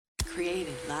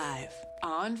Created live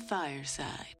on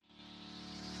Fireside.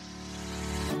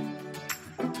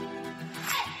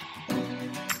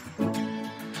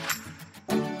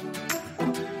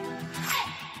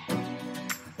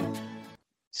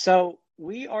 So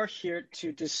we are here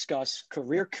to discuss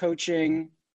career coaching.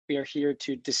 We are here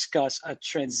to discuss a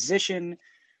transition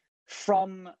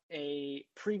from a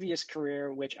previous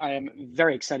career, which I am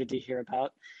very excited to hear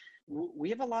about. We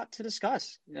have a lot to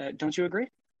discuss. Don't you agree?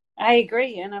 I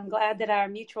agree, and I'm glad that our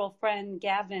mutual friend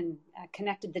Gavin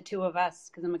connected the two of us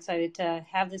because I'm excited to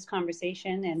have this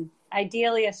conversation and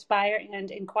ideally aspire and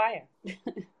inquire.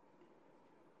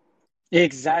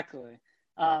 Exactly.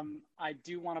 I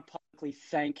do want to publicly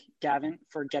thank Gavin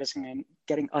for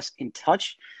getting us in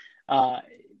touch.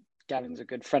 Gavin's a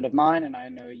good friend of mine, and I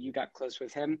know you got close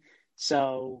with him.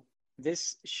 So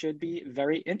this should be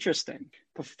very interesting.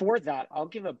 Before that, I'll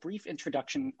give a brief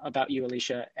introduction about you,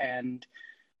 Alicia, and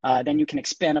then you can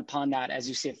expand upon that as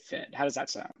you see fit. How does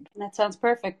that sound? That sounds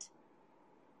perfect.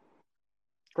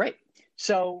 Great.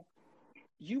 So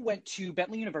you went to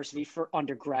Bentley University for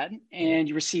undergrad, and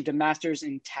you received a master's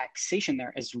in taxation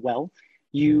there as well.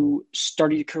 You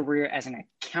started a career as an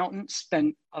accountant,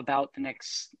 spent about the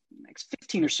next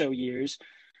 15 or so years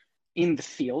in the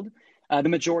field. The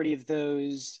majority of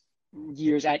those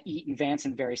years at Eaton Vance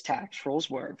in various tax roles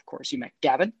where, of course, you met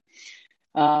Gavin.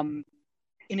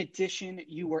 In addition,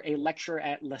 you were a lecturer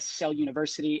at LaSalle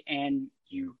University, and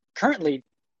you currently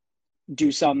do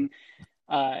some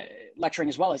lecturing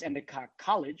as well as Endicott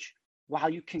College, while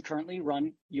you concurrently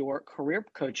run your career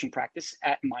coaching practice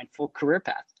at Mindful Career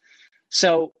Path.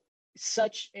 So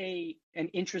such an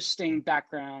interesting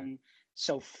background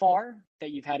so far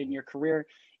that you've had in your career.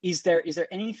 Is there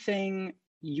anything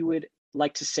you would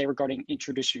like to say regarding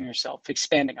introducing yourself,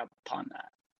 expanding upon that?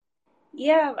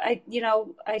 Yeah,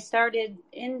 I started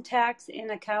in tax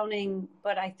and accounting,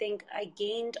 but I think I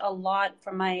gained a lot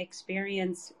from my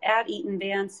experience at Eaton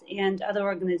Vance and other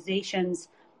organizations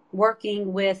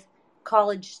working with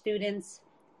college students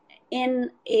in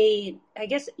I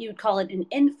guess you'd call it an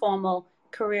informal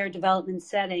career development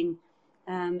setting.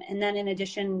 And then in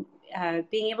addition,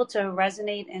 being able to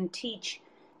resonate and teach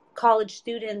college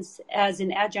students as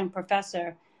an adjunct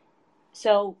professor.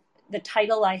 So the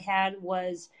title I had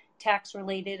was tax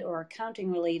related or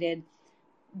accounting related.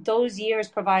 Those years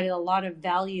provided a lot of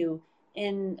value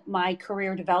in my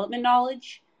career development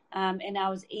knowledge. And I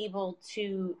was able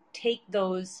to take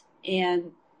those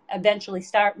and eventually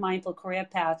start Mindful Career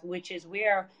Path, which is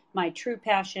where my true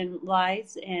passion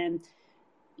lies. And,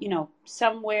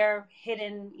 somewhere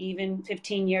hidden even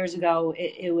 15 years ago,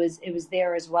 it was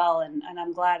there as well. And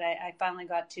I'm glad I finally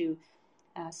got to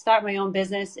start my own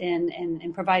business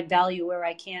and provide value where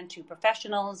I can to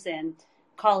professionals and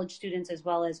college students as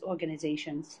well as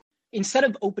organizations. Instead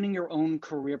of opening your own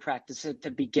career practice at the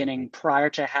beginning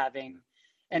prior to having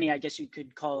any, I guess you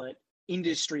could call it,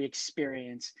 industry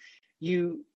experience,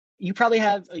 you probably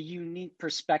have a unique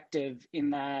perspective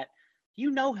in that you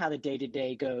know how the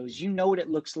day-to-day goes. You know what it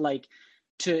looks like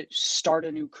to start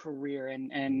a new career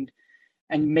and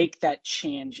make that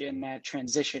change in that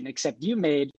transition, except you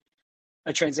made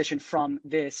a transition from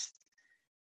this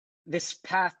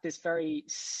path, this very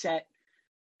set,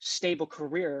 stable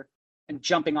career, and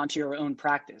jumping onto your own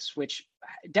practice, which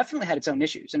definitely had its own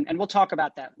issues. And we'll talk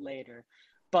about that later.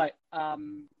 But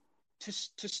to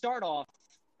start off,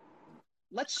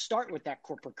 let's start with that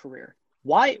corporate career.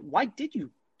 Why did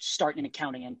you start in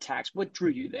accounting and tax? What drew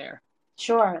you there?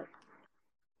 Sure.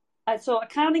 So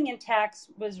accounting and tax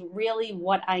was really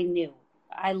what I knew.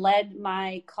 I led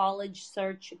my college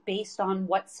search based on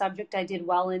what subject I did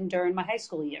well in during my high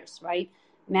school years, right?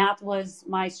 Math was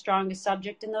my strongest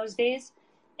subject in those days.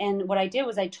 And what I did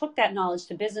was I took that knowledge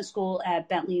to business school at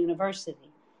Bentley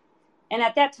University. And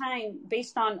at that time,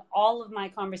 based on all of my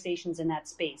conversations in that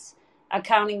space,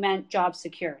 accounting meant job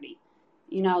security.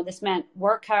 This meant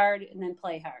work hard and then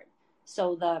play hard.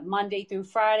 So the Monday through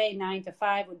Friday, 9 to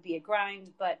 5 would be a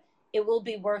grind, but it will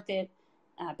be worth it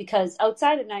because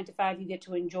outside of 9 to 5, you get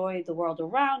to enjoy the world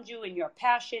around you and your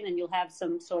passion, and you'll have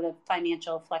some sort of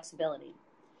financial flexibility.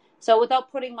 So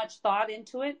without putting much thought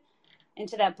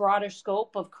into that broader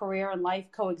scope of career and life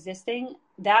coexisting,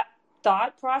 that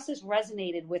thought process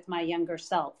resonated with my younger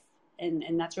self.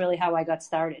 And that's really how I got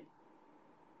started.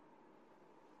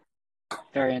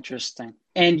 Very interesting.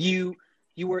 And you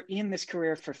were in this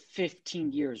career for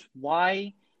 15 years.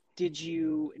 Why did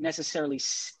you necessarily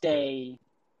stay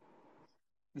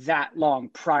that long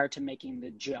prior to making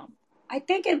the jump? I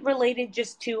think it related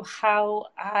just to how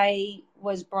I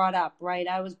was brought up, right?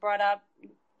 I was brought up,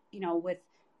 with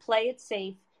play it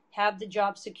safe, have the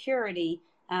job security,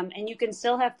 And you can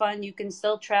still have fun, you can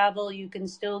still travel, you can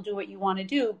still do what you want to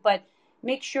do, but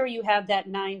make sure you have that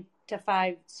 9 to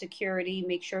 5 security.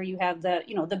 Make sure you have the,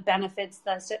 the benefits,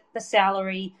 the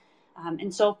salary,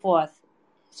 and so forth.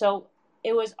 So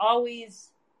it was always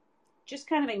just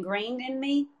kind of ingrained in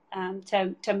me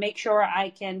to make sure I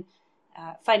can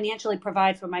financially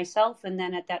provide for myself. And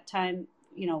then at that time,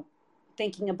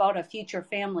 thinking about a future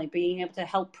family, being able to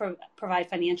help provide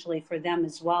financially for them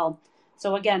as well.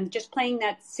 So again, just playing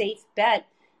that safe bet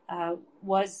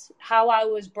was how I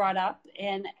was brought up.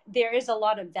 And there is a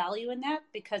lot of value in that,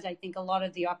 because I think a lot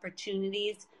of the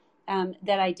opportunities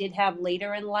that I did have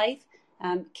later in life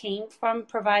came from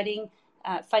providing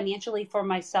financially for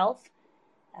myself.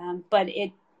 But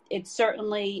it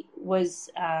certainly was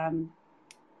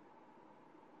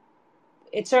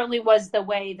the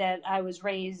way that I was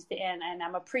raised, and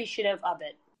I'm appreciative of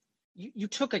it. You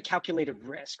took a calculated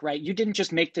risk, right? You didn't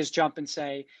just make this jump and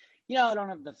say, I don't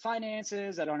have the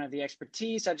finances, I don't have the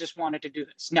expertise, I just wanted to do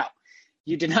this. No,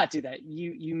 you did not do that.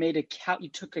 You you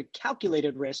took a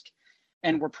calculated risk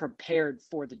and were prepared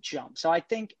for the jump. So I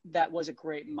think that was a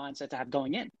great mindset to have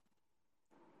going in.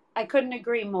 I couldn't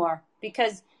agree more,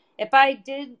 because if I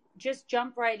did just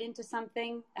jump right into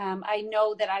something, I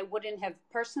know that I wouldn't have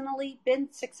personally been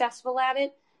successful at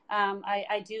it.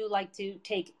 I do like to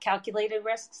take calculated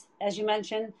risks, as you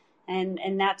mentioned,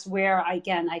 and that's where,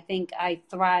 again, I think I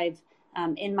thrive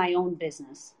in my own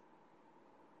business.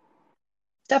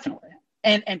 Definitely.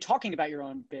 And talking about your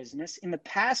own business, in the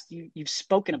past, you've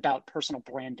spoken about personal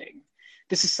branding.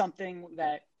 This is something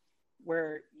that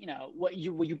where, what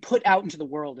you put out into the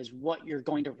world is what you're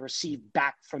going to receive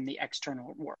back from the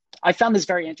external world. I found this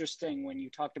very interesting when you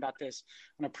talked about this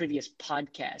on a previous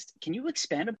podcast. Can you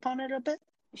expand upon it a bit?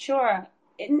 Sure.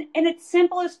 In its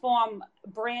simplest form,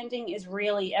 branding is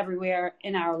really everywhere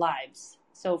in our lives.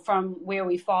 So from where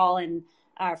we fall in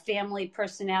our family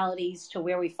personalities to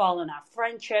where we fall in our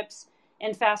friendships,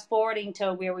 and fast forwarding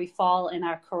to where we fall in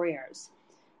our careers.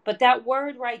 But that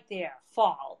word right there,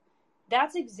 fall,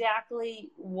 that's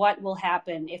exactly what will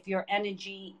happen if your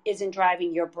energy isn't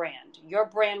driving your brand. Your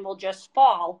brand will just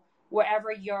fall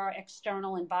wherever your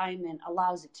external environment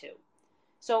allows it to.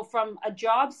 So from a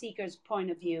job seeker's point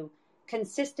of view,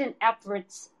 consistent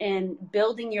efforts in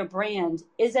building your brand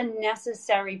is a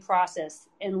necessary process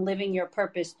in living your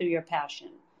purpose through your passion.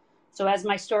 So as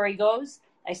my story goes,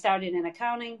 I started in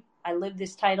accounting. I lived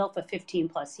this title for 15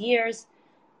 plus years,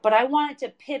 but I wanted to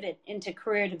pivot into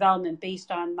career development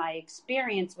based on my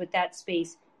experience with that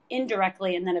space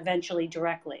indirectly and then eventually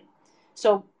directly.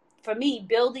 So for me,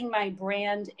 building my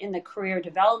brand in the career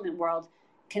development world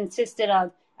consisted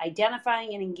of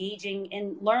identifying and engaging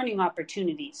in learning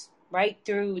opportunities, right,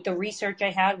 through the research I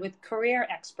had with career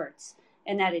experts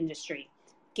in that industry,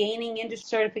 gaining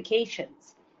industry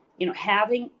certifications,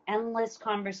 having endless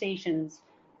conversations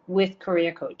with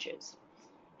career coaches.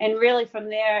 And really from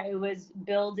there, it was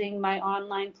building my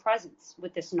online presence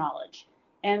with this knowledge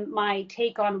and my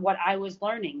take on what I was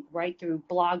learning, right, through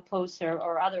blog posts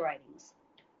or other writings,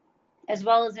 as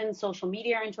well as in social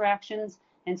media interactions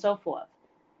and so forth.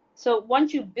 So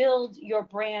once you build your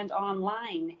brand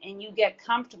online and you get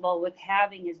comfortable with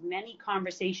having as many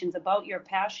conversations about your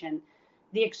passion,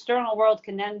 the external world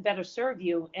can then better serve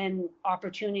you and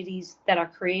opportunities that are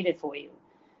created for you.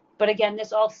 But again,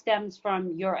 this all stems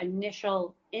from your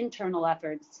initial internal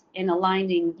efforts in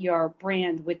aligning your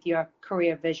brand with your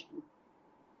career vision.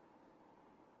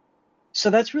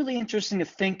 So that's really interesting to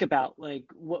think about, like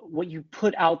what you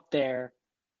put out there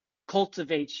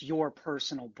cultivates your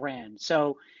personal brand.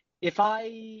 So if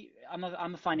I'm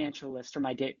a financial analyst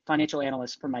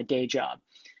for my day job.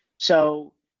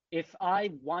 So if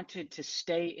I wanted to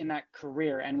stay in that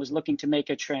career and was looking to make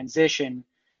a transition,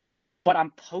 but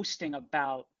I'm posting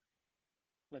about,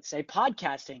 let's say,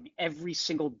 podcasting every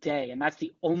single day, and that's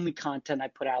the only content I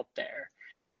put out there,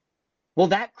 will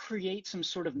that create some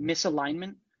sort of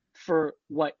misalignment for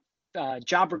what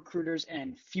job recruiters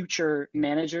and future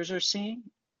managers are seeing?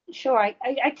 Sure.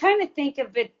 I kind of think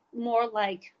of it more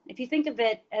like, if you think of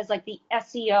it as like the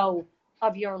SEO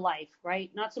of your life, right?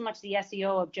 Not so much the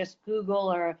SEO of just Google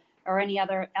or any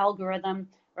other algorithm,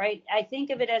 right? I think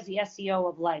of it as the SEO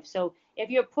of life. So if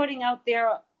you're putting out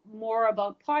there more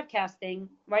about podcasting,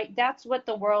 right, that's what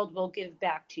the world will give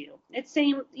back to you. It's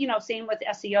same with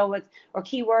SEO or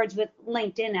keywords with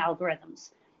LinkedIn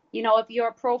algorithms. If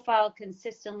your profile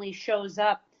consistently shows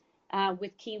up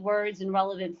with keywords and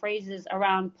relevant phrases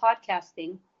around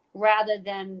podcasting rather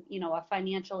than, a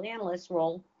financial analyst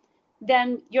role,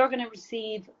 then you're going to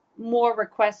receive more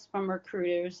requests from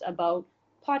recruiters about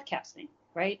podcasting,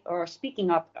 right? Or speaking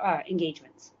up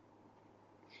engagements.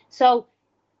 So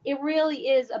it really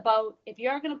is about, if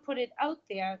you're going to put it out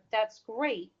there, that's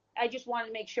great. I just want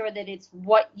to make sure that it's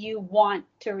what you want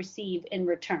to receive in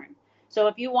return. So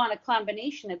if you want a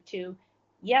combination of two,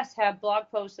 yes, have blog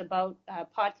posts about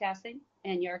podcasting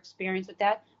and your experience with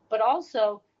that, but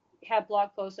also have blog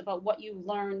posts about what you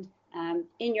learned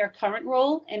in your current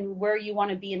role and where you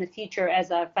want to be in the future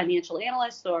as a financial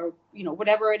analyst, or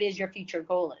whatever it is your future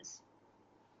goal is.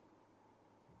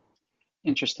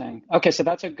 Interesting. Okay, so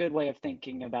that's a good way of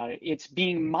thinking about it. It's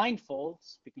being mindful,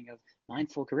 speaking of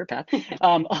mindful career path,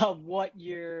 of what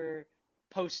you're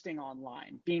posting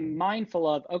online. Being mindful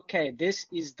of, okay, this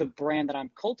is the brand that I'm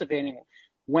cultivating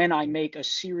when I make a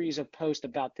series of posts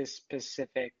about this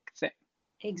specific thing.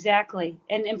 Exactly.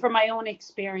 And from my own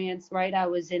experience, right, I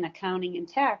was in accounting and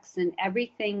tax, and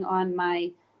everything on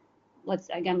my,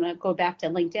 I'm going to go back to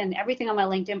LinkedIn, everything on my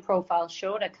LinkedIn profile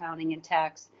showed accounting and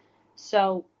tax.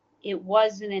 So it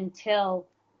wasn't until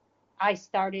I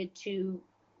started to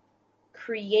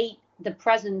create the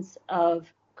presence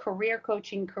of career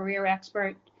coaching, career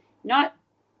expert, not,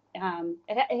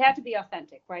 it had to be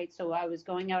authentic, right? So I was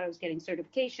going out, I was getting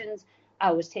certifications,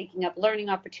 I was taking up learning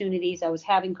opportunities, I was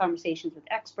having conversations with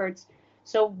experts.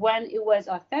 So when it was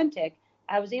authentic,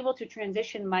 I was able to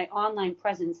transition my online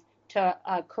presence to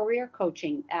a career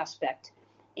coaching aspect.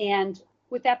 And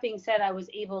with that being said, I was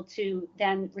able to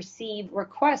then receive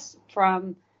requests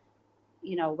from,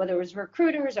 whether it was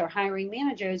recruiters or hiring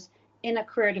managers in a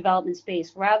career development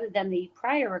space, rather than the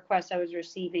prior requests I was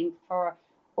receiving for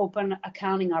open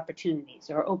accounting opportunities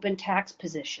or open tax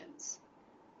positions.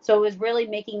 So it was really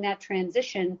making that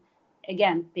transition,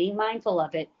 again, being mindful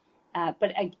of it.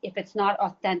 But if it's not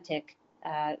authentic,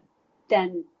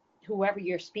 then whoever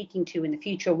you're speaking to in the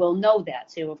future will know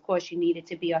that. So of course you need it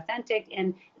to be authentic,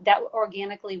 and that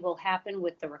organically will happen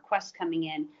with the requests coming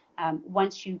in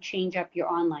once you change up your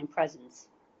online presence.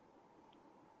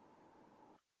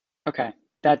 Okay,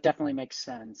 that definitely makes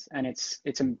sense, and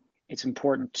it's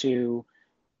important to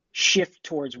shift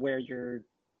towards where you're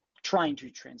trying to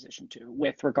transition to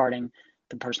with regarding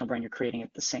the personal brand you're creating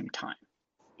at the same time.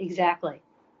 Exactly.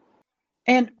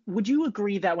 And would you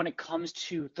agree that when it comes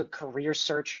to the career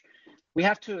search, we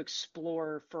have to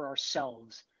explore for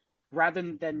ourselves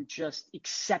rather than just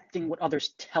accepting what others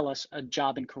tell us a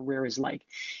job and career is like?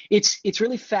 It's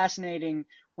really fascinating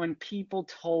when people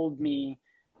told me,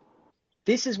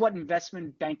 this is what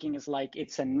investment banking is like.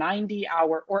 It's a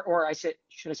 90-hour, or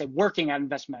should I say working at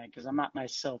investment bank, because I'm not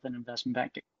myself an investment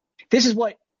banker. This is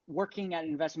what working at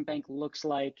an investment bank looks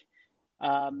like.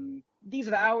 These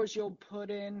are the hours you'll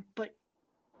put in, but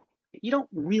you don't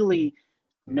really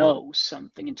know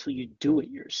something until you do it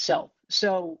yourself.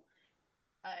 So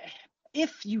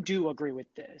if you do agree with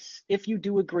this, if you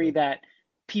do agree that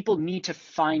people need to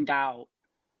find out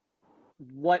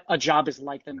what a job is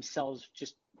like themselves,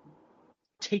 just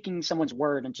taking someone's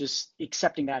word and just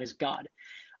accepting that as God,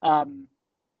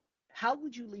 how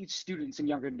would you lead students and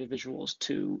younger individuals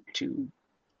to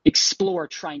explore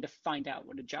trying to find out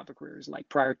what a job or career is like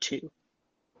prior to?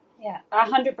 Yeah,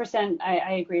 100%.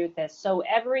 I agree with this. So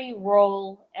every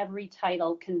role, every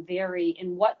title can vary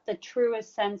in what the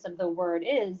truest sense of the word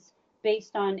is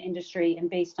based on industry and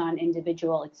based on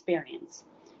individual experience.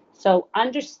 So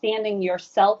understanding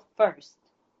yourself first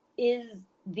is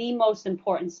the most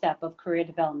important step of career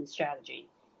development strategy.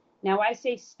 Now, I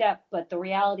say step, but the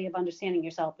reality of understanding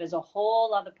yourself is a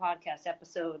whole other podcast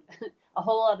episode, a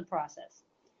whole other process.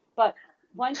 But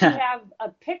once you have a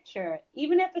picture,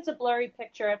 even if it's a blurry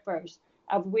picture at first,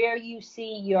 of where you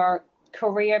see your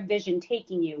career vision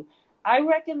taking you, I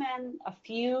recommend a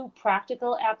few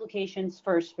practical applications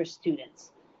first for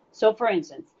students. So for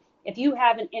instance, if you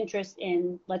have an interest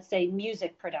in, let's say,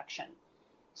 music production,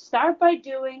 start by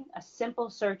doing a simple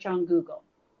search on Google.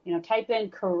 Type in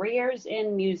careers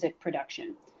in music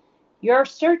production. Your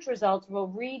search results will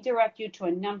redirect you to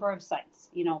a number of sites.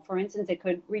 For instance, it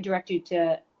could redirect you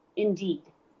to Indeed.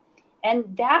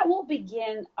 And that will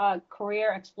begin a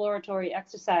career exploratory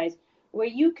exercise where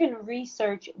you can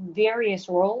research various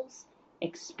roles,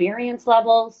 experience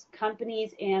levels,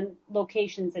 companies, and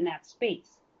locations in that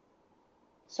space.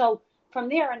 So from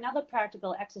there, another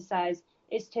practical exercise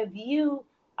is to view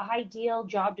ideal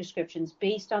job descriptions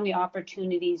based on the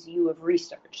opportunities you have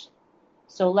researched.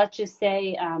 So let's just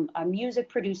say a music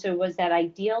producer was that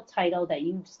ideal title that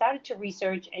you started to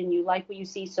research and you like what you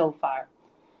see so far.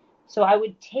 So I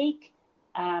would take,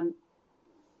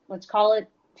 let's call it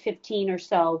 15 or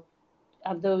so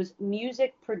of those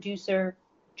music producer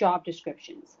job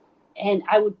descriptions. And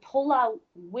I would pull out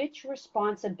which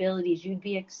responsibilities you'd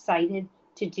be excited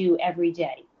to do every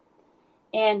day.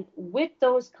 And with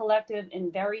those collective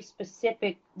and very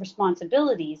specific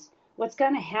responsibilities, what's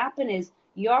going to happen is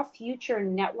your future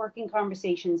networking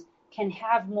conversations can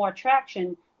have more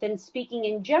traction than speaking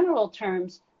in general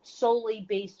terms solely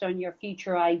based on your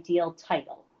future ideal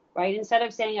title, right? Instead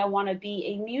of saying, I want to be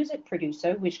a music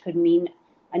producer, which could mean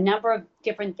a number of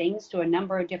different things to a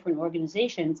number of different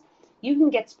organizations, you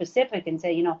can get specific and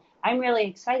say, I'm really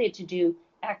excited to do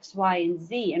X, Y, and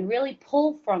Z, and really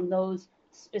pull from those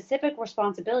specific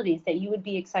responsibilities that you would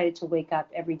be excited to wake up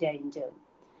every day and do.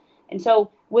 And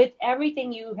so with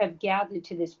everything you have gathered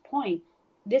to this point,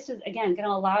 this is, again, going to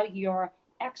allow your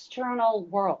external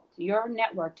world, your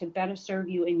network, to better serve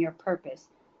you in your purpose.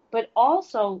 But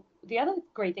also, the other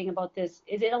great thing about this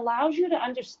is it allows you to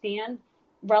understand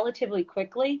relatively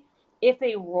quickly if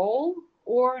a role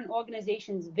or an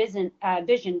organization's vision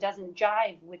doesn't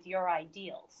jive with your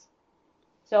ideals.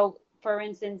 So, for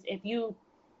instance, if you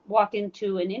walk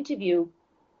into an interview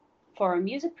for a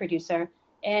music producer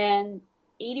and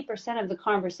 80% of the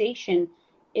conversation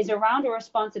is around a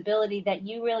responsibility that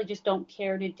you really just don't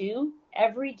care to do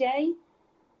every day,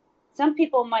 some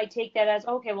people might take that as,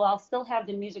 okay, well, I'll still have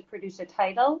the music producer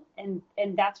title and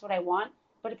that's what I want.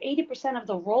 But if 80% of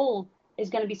the role is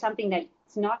going to be something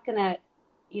that's not going to,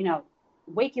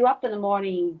 wake you up in the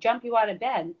morning, jump you out of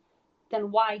bed,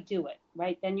 then why do it,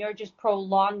 right? Then you're just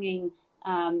prolonging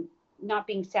not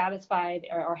being satisfied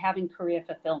or having career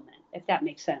fulfillment, if that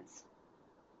makes sense.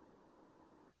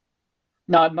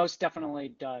 No, it most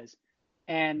definitely does.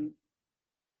 And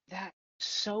that's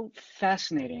so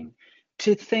fascinating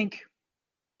to think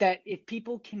that if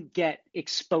people can get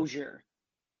exposure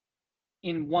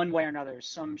in one way or another,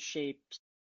 some shape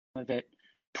of it,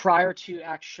 prior to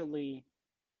actually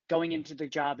going into the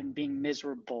job and being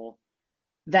miserable,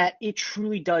 that it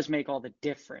truly does make all the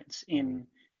difference in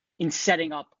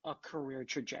setting up a career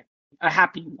trajectory, a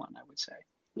happy one, I would say.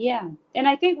 Yeah. And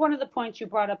I think one of the points you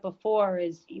brought up before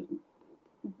is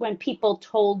when people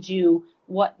told you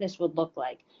what this would look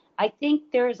like. I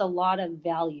think there is a lot of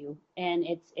value, and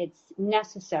it's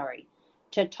necessary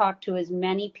to talk to as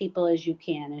many people as you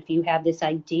can. If you have this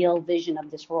ideal vision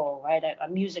of this role, right, a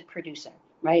music producer,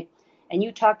 right, and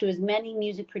you talk to as many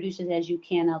music producers as you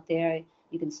can out there.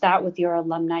 You can start with your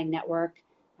alumni network,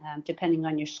 depending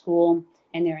on your school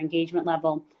and their engagement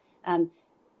level.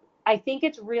 I think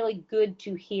it's really good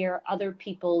to hear other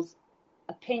people's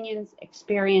opinions,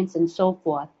 experience, and so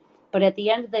forth. But at the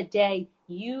end of the day,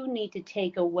 you need to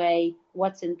take away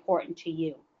what's important to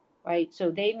you, right?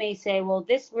 So they may say, well,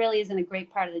 this really isn't a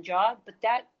great part of the job, but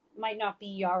that might not be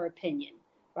your opinion,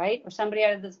 right? Or somebody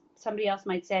else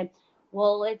might say,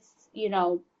 well, it's, a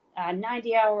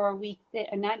 90-hour a week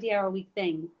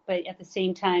thing, but at the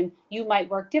same time, you might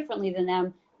work differently than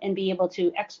them and be able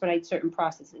to expedite certain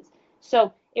processes.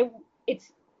 So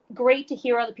it's great to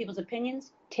hear other people's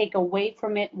opinions, take away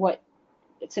from it what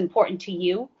it's important to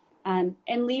you, and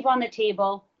leave on the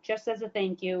table, just as a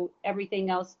thank you, everything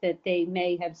else that they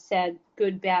may have said,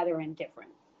 good, bad, or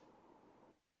indifferent.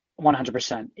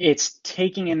 100%. It's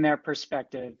taking in their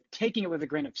perspective, taking it with a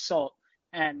grain of salt,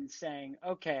 and saying,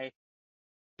 okay,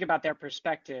 think about their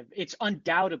perspective. It's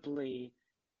undoubtedly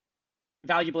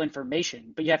valuable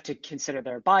information, but you have to consider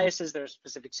their biases, their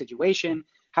specific situation,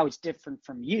 how it's different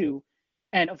from you.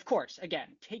 And of course, again,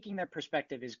 taking their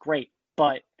perspective is great,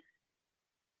 but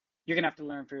you're going to have to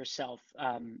learn for yourself,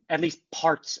 at least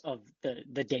parts of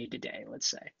the day-to-day, let's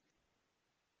say.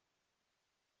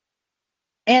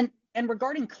 And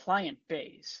regarding client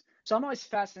base, so I'm always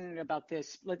fascinated about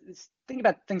this. Let's think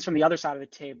about things from the other side of the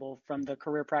table, from the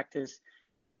career practice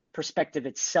perspective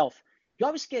itself. You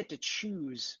always get to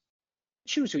choose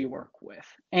who you work with.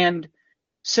 And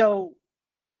so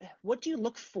what do you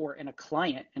look for in a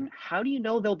client, and how do you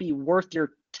know they'll be worth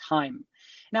your time?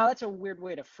 Now, that's a weird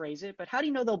way to phrase it, but how do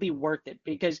you know they'll be worth it?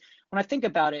 Because when I think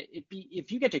about it,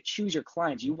 if you get to choose your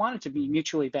clients, you want it to be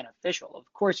mutually beneficial.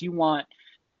 Of course, you want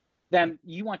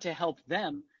to help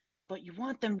them, but you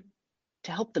want them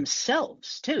to help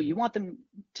themselves too. You want them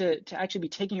to actually be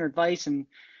taking your advice and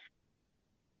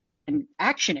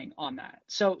actioning on that.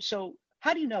 So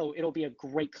how do you know it'll be a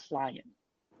great client?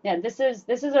 Yeah, this is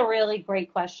a really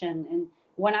great question. And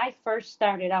when I first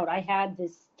started out, I had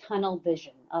this tunnel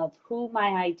vision of who my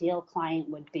ideal client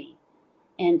would be.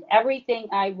 And everything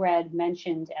I read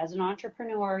mentioned, as an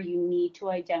entrepreneur, you need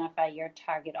to identify your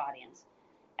target audience.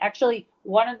 Actually,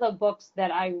 one of the books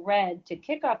that I read to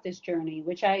kick off this journey,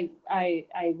 which I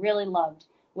really loved,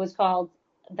 was called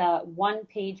The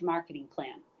One-Page Marketing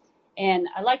Plan. And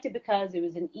I liked it because it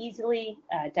was an easily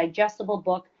digestible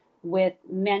book with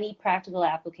many practical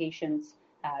applications,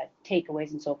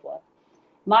 takeaways, and so forth.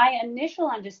 My initial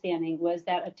understanding was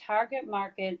that a target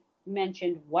market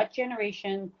mentioned what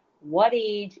generation, what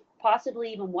age,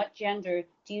 possibly even what gender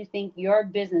do you think your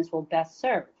business will best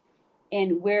serve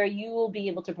and where you will be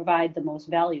able to provide the most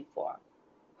value for.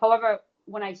 However,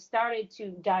 when I started to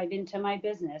dive into my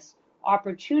business,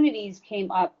 opportunities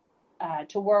came up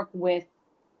to work with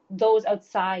those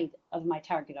outside of my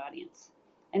target audience.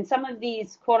 And some of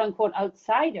these quote unquote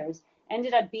outsiders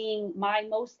ended up being my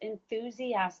most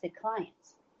enthusiastic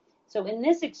clients. So in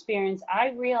this experience,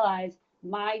 I realized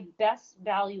my best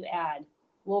value add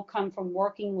will come from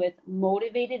working with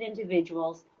motivated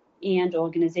individuals and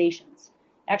organizations.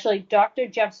 Actually, Dr.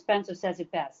 Jeff Spencer says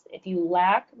it best. If you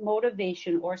lack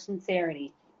motivation or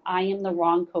sincerity, I am the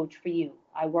wrong coach for you.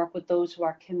 I work with those who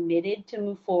are committed to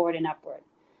move forward and upward.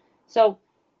 So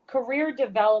career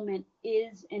development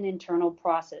is an internal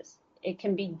process. It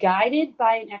can be guided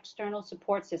by an external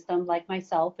support system like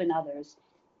myself and others,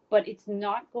 but it's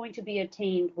not going to be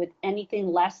attained with anything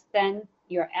less than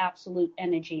your absolute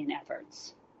energy and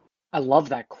efforts. I love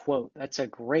that quote. That's a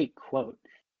great quote.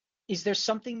 Is there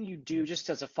something you do, just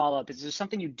as a follow-up, is there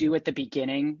something you do at the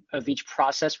beginning of each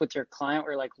process with your client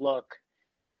where you're like, look,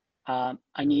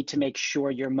 I need to make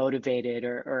sure you're motivated,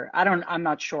 or I'm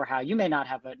not sure how, you may not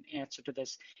have an answer to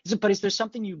this, but is there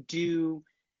something you do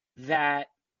that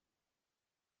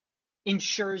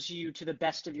ensures you to the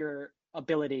best of your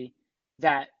ability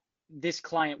that this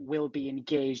client will be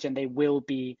engaged and they will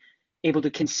be able to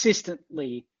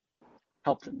consistently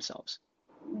help themselves?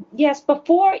 Yes,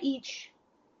 before each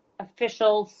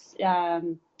official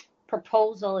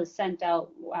proposal is sent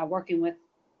out, working with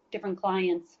different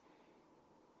clients,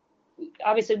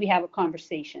 obviously we have a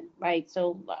conversation, right?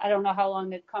 So I don't know how long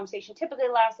the conversation typically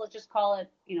lasts. Let's just call it,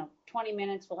 20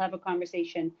 minutes. We'll have a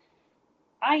conversation.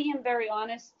 I am very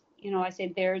honest. I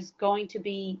said there's going to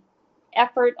be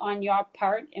effort on your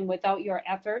part, and without your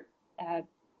effort,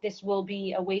 this will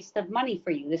be a waste of money for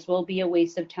you. This will be a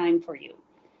waste of time for you.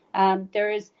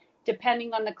 There is,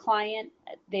 depending on the client,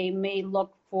 they may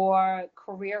look for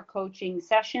career coaching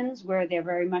sessions where they're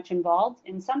very much involved.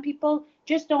 And some people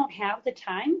just don't have the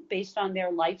time based on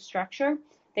their life structure.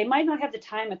 They might not have the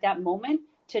time at that moment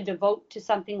to devote to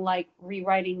something like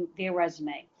rewriting their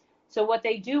resume. So what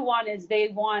they do want is they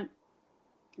want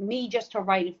me just to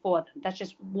write it for them. That's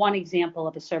just one example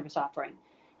of a service offering.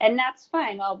 And that's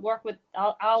fine.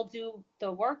 I'll do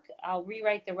the work. I'll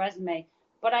rewrite the resume.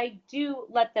 But I do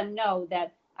let them know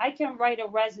that I can write a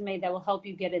resume that will help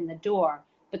you get in the door.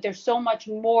 But there's so much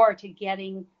more to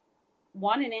getting,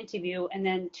 one, an interview, and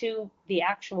then two, the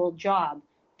actual job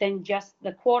than just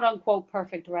the quote unquote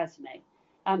perfect resume.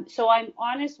 So I'm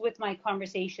honest with my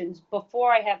conversations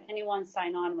before I have anyone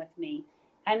sign on with me.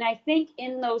 And I think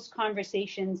in those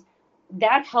conversations,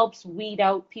 that helps weed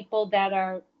out people that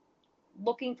are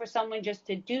looking for someone just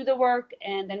to do the work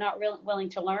and they're not willing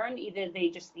to learn. Either they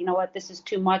just, you know what, this is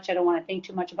too much. I don't want to think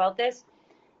too much about this.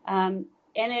 And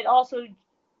it also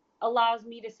allows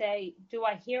me to say, do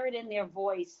I hear it in their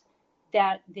voice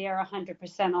that they're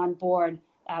 100% on board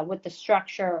with the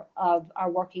structure of our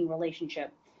working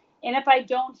relationship? And if I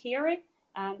don't hear it,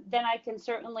 then I can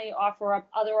certainly offer up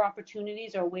other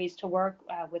opportunities or ways to work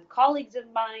with colleagues of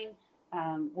mine,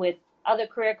 with other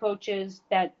career coaches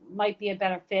that might be a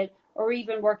better fit, or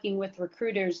even working with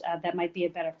recruiters that might be a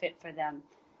better fit for them.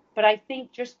 But I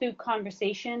think just through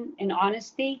conversation and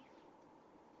honesty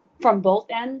from both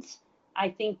ends, I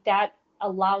think that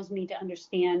allows me to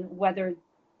understand whether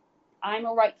I'm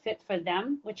a right fit for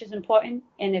them, which is important,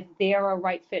 and if they're a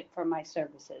right fit for my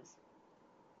services.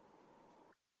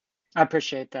 I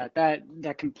appreciate that.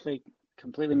 That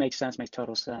completely makes sense, makes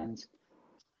total sense.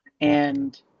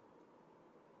 And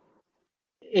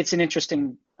it's an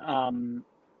interesting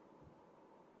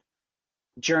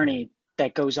journey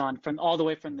that goes on from all the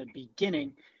way from the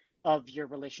beginning of your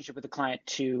relationship with the client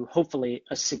to hopefully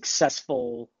a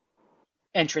successful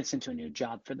entrance into a new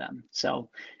job for them. So,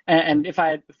 and if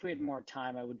we had more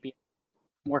time, I would be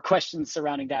more questions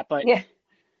surrounding that, but yeah,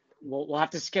 we'll have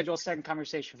to schedule a second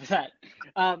conversation for that.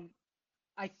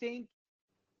 I think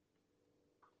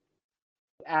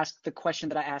ask the question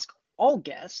that I ask all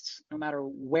guests, no matter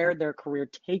where their career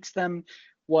takes them,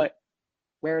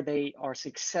 where they are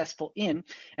successful in.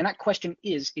 And that question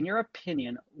is, in your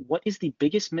opinion, what is the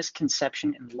biggest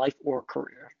misconception in life or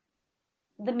career?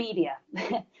 The media,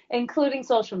 including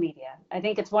social media. I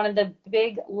think it's one of the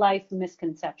big life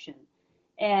misconceptions.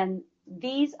 And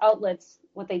these outlets,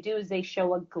 what they do is they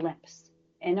show a glimpse,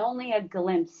 and only a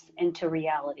glimpse into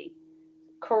reality.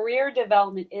 Career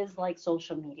development is like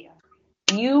social media.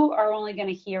 You are only going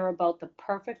to hear about the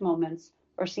perfect moments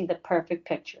or see the perfect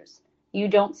pictures. You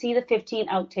don't see the 15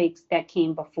 outtakes that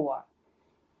came before.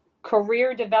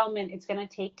 Career development, it's going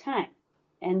to take time.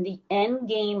 And the end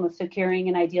game of securing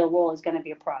an ideal role is going to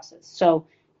be a process. So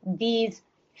these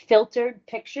filtered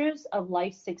pictures of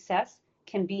life success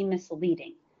can be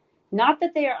misleading. Not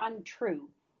that they are untrue,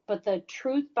 but the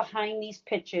truth behind these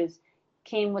pictures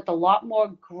came with a lot more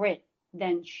grit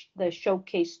than the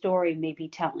showcase story may be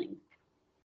telling.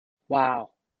 Wow.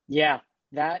 Yeah,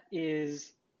 that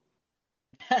is,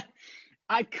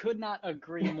 I could not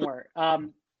agree more.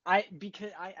 I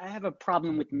have a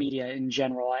problem with media in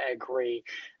general. I agree.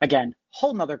 Again,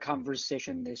 whole nother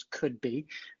conversation this could be,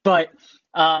 but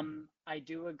I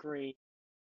do agree.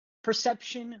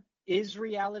 Perception is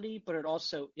reality, but it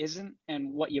also isn't.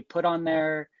 And what you put on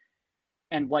there,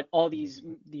 and what all these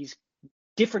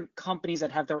different companies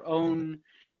that have their own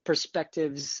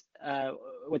perspectives,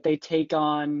 what they take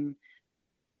on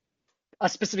a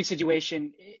specific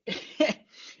situation,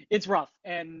 it's rough.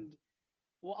 And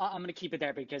well, I'm going to keep it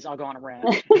there because I'll go on a rant.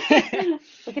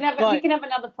 we can have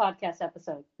another podcast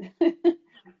episode.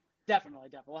 Definitely.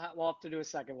 We'll have to do a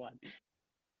second one.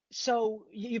 So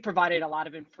you provided a lot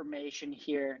of information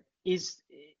here. Is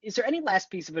there any last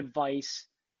piece of advice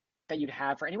that you'd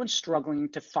have for anyone struggling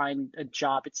to find a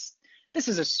job? This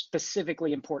is a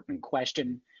specifically important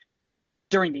question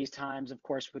during these times, of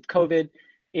course, with COVID.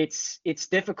 It's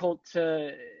difficult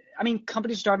to. I mean,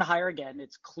 companies are starting to hire again.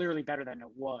 It's clearly better than it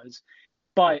was,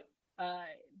 but there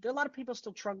are a lot of people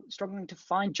still struggling to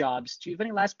find jobs. Do you have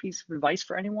any last piece of advice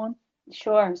for anyone?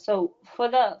 Sure. So for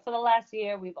the last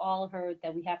year, we've all heard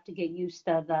that we have to get used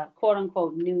to the quote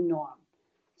unquote new norm.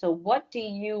 So what do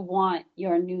you want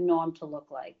your new norm to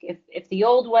look like? If the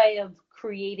old way of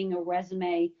creating a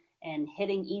resume and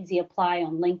hitting easy apply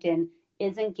on LinkedIn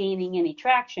isn't gaining any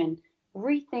traction,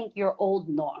 rethink your old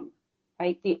norm,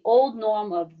 right? The old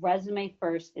norm of resume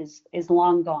first is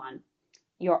long gone.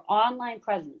 Your online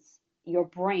presence, your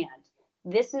brand,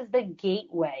 this is the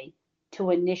gateway to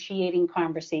initiating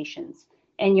conversations.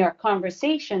 And your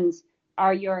conversations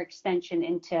are your extension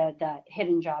into the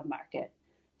hidden job market.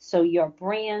 So your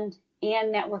brand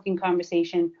and networking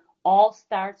conversation all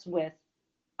starts with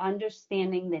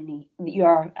understanding the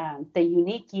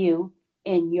unique you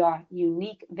and your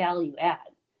unique value add.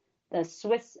 The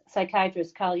Swiss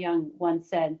psychiatrist Carl Jung once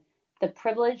said, "The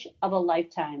privilege of a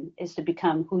lifetime is to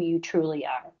become who you truly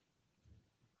are."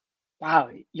 Wow,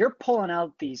 you're pulling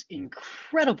out these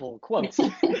incredible quotes.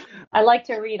 I like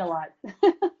to read a lot. I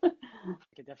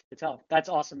can definitely tell. That's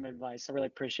awesome advice. I really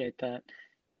appreciate that.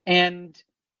 And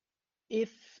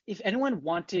if anyone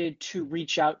wanted to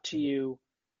reach out to you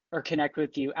or connect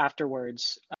with you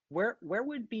afterwards, where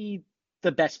would be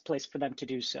the best place for them to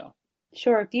do so?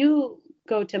 Sure. If you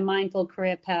go to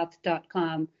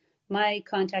mindfulcareerpath.com, my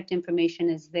contact information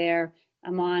is there.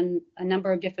 I'm on a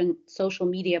number of different social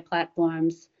media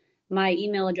platforms. My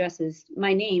email address is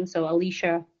my name, so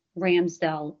Alicia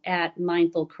Ramsdell at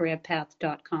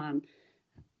mindfulcareerpath.com.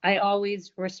 I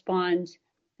always respond.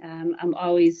 I'm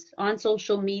always on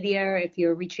social media. If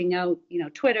you're reaching out,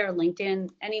 Twitter,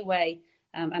 LinkedIn, anyway,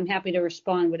 I'm happy to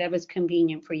respond, whatever's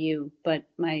convenient for you. But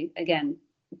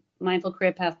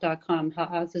mindfulcareerpath.com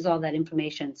houses all that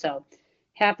information. So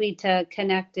happy to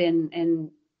connect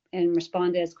and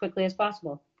respond as quickly as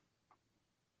possible.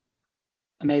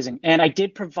 Amazing. And I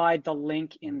did provide the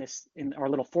link in our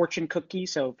little fortune cookie.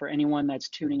 So for anyone that's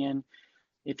tuning in,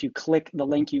 if you click the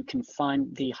link, you can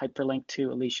find the hyperlink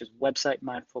to Alicia's website,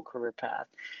 Mindful Career Path.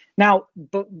 Now,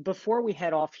 before we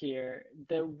head off here,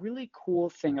 the really cool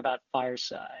thing about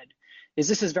Fireside is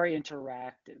this is very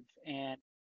interactive, and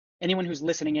anyone who's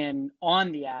listening in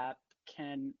on the app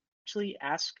can actually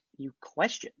ask you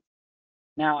questions.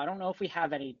 Now, I don't know if we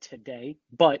have any today,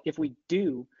 but if we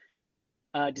do,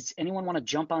 does anyone want to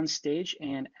jump on stage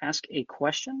and ask a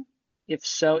question? If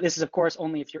so, this is, of course,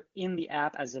 only if you're in the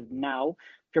app as of now.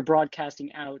 If you're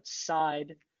broadcasting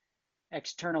outside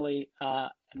externally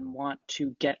and want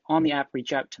to get on the app,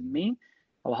 reach out to me.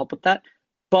 I will help with that.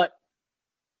 But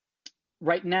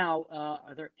right now,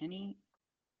 are there any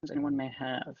questions anyone may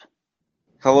have?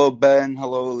 Hello, Ben.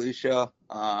 Hello, Alicia.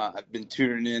 I've been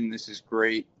tuning in. This is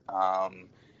great.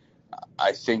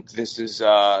 I think this is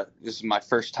my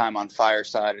first time on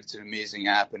Fireside. It's an amazing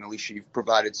app, and Alicia, you've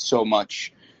provided so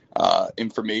much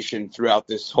information throughout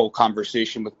this whole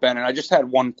conversation with Ben. And I just had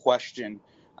one question.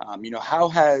 How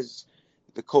has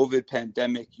the COVID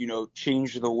pandemic,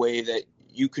 changed the way that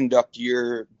you conduct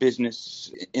your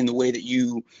business, in the way that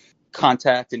you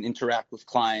contact and interact with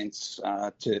clients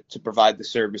to provide the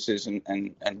services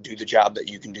and do the job that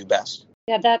you can do best?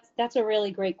 Yeah, that's a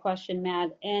really great question,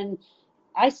 Matt. And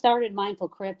I started Mindful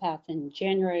Career Path in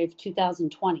January of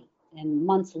 2020, and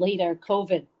months later,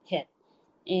 COVID hit.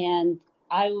 And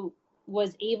I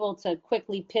was able to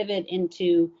quickly pivot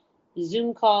into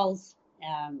Zoom calls,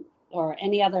 or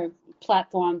any other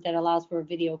platform that allows for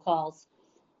video calls.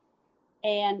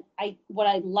 And what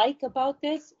I like about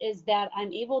this is that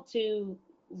I'm able to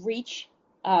reach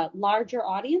a larger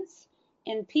audience.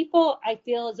 And people, I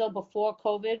feel as though before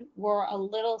COVID, were a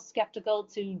little skeptical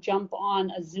to jump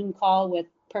on a Zoom call with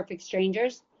perfect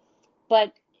strangers.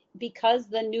 But because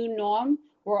the new norm,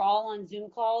 we're all on Zoom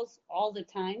calls all the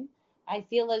time, I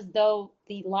feel as though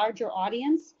the larger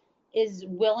audience is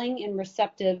willing and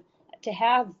receptive to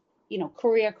have,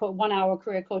 1-hour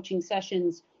career coaching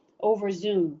sessions over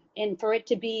Zoom, and for it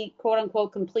to be quote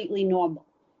unquote completely normal,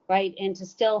 right? And to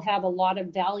still have a lot of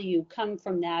value come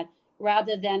from that,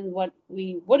 rather than what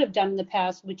we would have done in the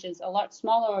past, which is a lot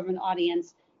smaller of an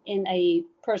audience in a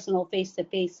personal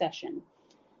face-to-face session.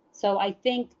 So I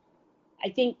think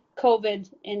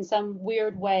COVID in some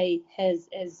weird way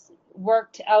has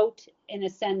worked out in a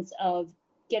sense of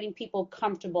getting people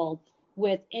comfortable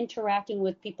with interacting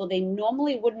with people they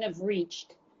normally wouldn't have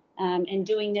reached, and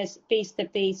doing this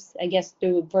face-to-face, I guess,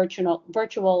 through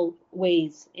virtual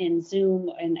ways in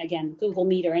Zoom and, again, Google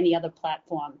Meet or any other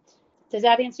platform. Does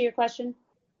that answer your question?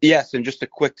 Yes, and just a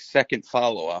quick second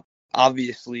follow-up.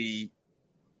 Obviously,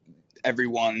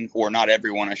 everyone, or not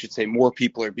everyone, I should say, more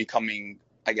people are becoming,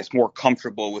 I guess, more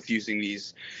comfortable with using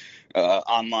these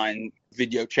online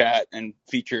video chat and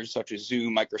features such as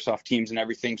Zoom, Microsoft Teams, and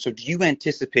everything. So do you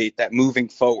anticipate that moving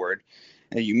forward,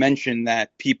 you mentioned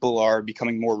that people are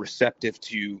becoming more receptive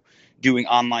to doing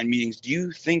online meetings. Do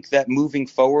you think that moving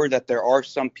forward that there are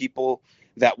some people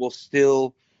that will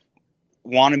still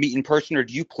want to meet in person, or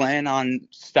do you plan on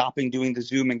stopping doing the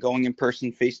Zoom and going in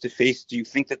person face-to-face? Do you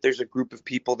think that there's a group of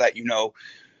people that,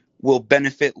 will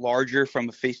benefit larger from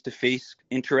a face-to-face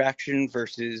interaction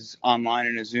versus online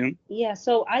in a Zoom? Yeah,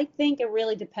 so I think it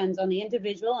really depends on the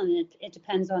individual, and it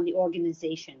depends on the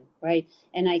organization, right?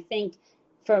 And I think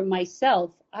for myself,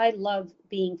 I love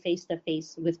being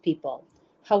face-to-face with people.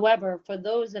 However, for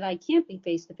those that I can't be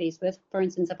face-to-face with, for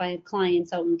instance, if I had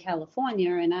clients out in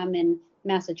California and I'm in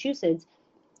Massachusetts,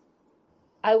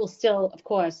 I will still, of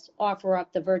course, offer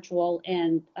up the virtual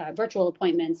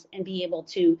appointments and be able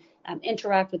to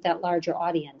interact with that larger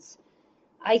audience.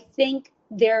 I think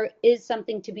there is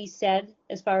something to be said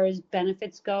as far as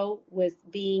benefits go with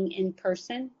being in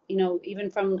person. Even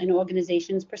from an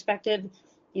organization's perspective,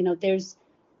 there's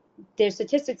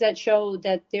statistics that show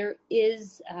that there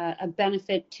is a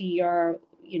benefit to your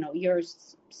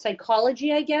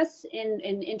psychology, I guess, in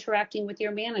interacting with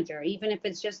your manager, even if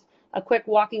it's just a quick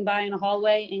walking by in a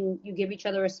hallway and you give each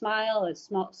other a smile, a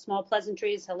small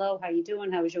pleasantries. Hello, how you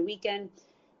doing? How was your weekend?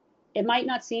 It might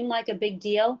not seem like a big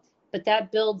deal, but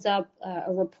that builds up a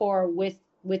rapport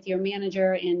with your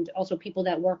manager and also people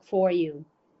that work for you.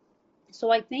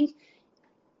 So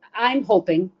I'm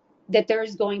hoping that there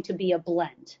is going to be a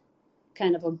blend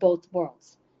kind of both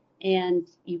worlds. And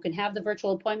you can have the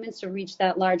virtual appointments to reach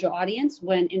that larger audience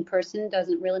when in person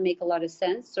doesn't really make a lot of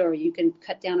sense, or you can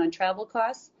cut down on travel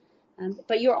costs.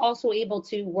 But you're also able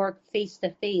to work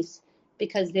face-to-face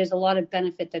because there's a lot of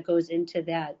benefit that goes into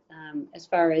that as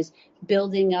far as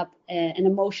building up an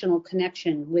emotional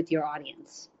connection with your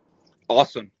audience.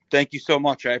 Awesome. Thank you so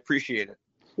much. I appreciate it.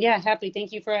 Yeah, happy.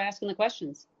 Thank you for asking the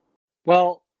questions.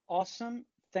 Well, awesome.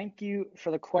 Thank you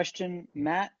for the question,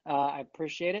 Matt. I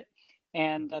appreciate it.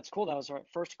 And that's cool. That was our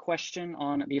first question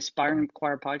on the Aspire and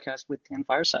Inquire podcast with Dan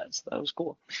Firesides. That was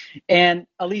cool. And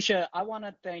Alicia, I want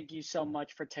to thank you so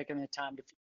much for taking the time to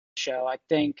the show. I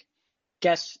think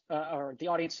guests or the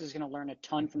audience is going to learn a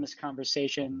ton from this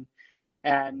conversation,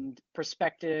 and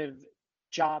prospective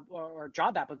job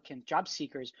applicants, job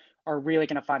seekers are really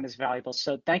going to find this valuable.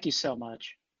 So thank you so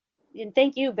much. And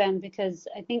thank you, Ben, because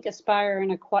I think Aspire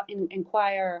and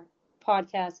Inquire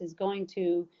podcast is going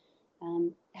to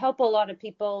help a lot of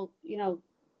people,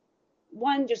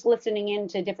 one, just listening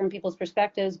into different people's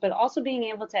perspectives, but also being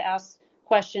able to ask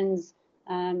questions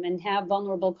and have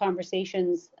vulnerable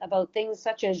conversations about things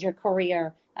such as your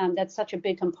career. That's such a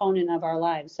big component of our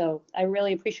lives. So I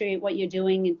really appreciate what you're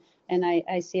doing, and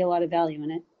I see a lot of value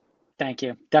in it. Thank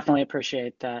you. Definitely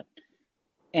appreciate that.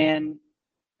 And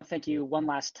thank you one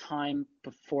last time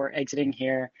before exiting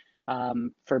here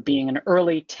for being an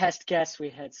early test guest. We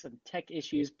had some tech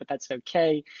issues, but that's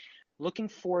okay. Looking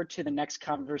forward to the next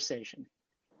conversation.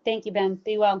 Thank you, Ben.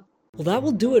 Be well. Well, that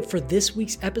will do it for this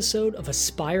week's episode of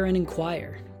Aspire and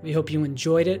Inquire. We hope you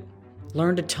enjoyed it,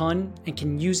 learned a ton, and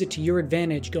can use it to your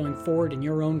advantage going forward in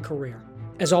your own career.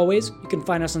 As always, you can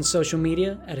find us on social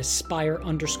media at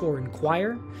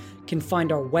aspire_inquire. You can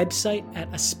find our website at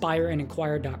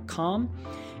aspireandinquire.com.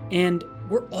 And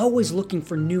we're always looking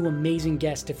for new amazing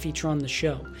guests to feature on the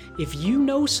show. If you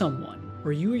know someone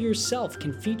or you yourself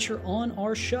can feature on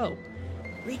our show,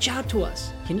 reach out to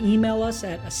us. You can email us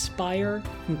at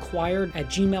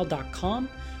aspireinquired@gmail.com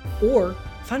or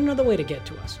find another way to get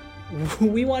to us.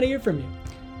 We want to hear from you.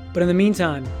 But in the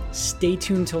meantime, stay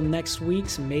tuned till next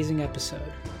week's amazing episode.